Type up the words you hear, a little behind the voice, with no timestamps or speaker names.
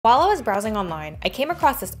While I was browsing online, I came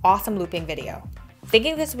across this awesome looping video.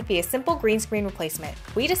 Thinking this would be a simple green screen replacement,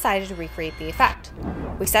 we decided to recreate the effect.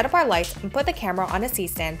 We set up our lights and put the camera on a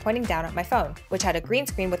C-stand pointing down at my phone, which had a green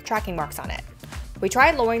screen with tracking marks on it. We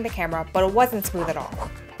tried lowering the camera, but it wasn't smooth at all.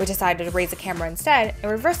 We decided to raise the camera instead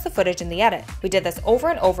and reverse the footage in the edit. We did this over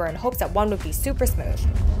and over in hopes that one would be super smooth.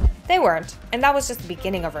 They weren't, and that was just the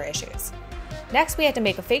beginning of our issues. Next, we had to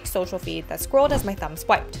make a fake social feed that scrolled as my thumb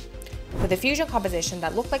swiped. With a fusion composition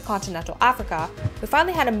that looked like continental Africa, we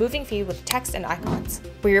finally had a moving feed with text and icons.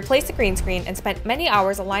 We replaced the green screen and spent many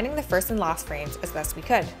hours aligning the first and last frames as best we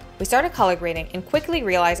could. We started color grading and quickly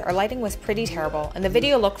realized our lighting was pretty terrible and the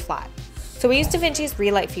video looked flat. So we used DaVinci's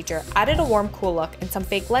relight feature, added a warm cool look and some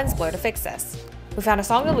fake lens blur to fix this. We found a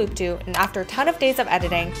song to loop to, and after a ton of days of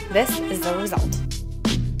editing, this is the result.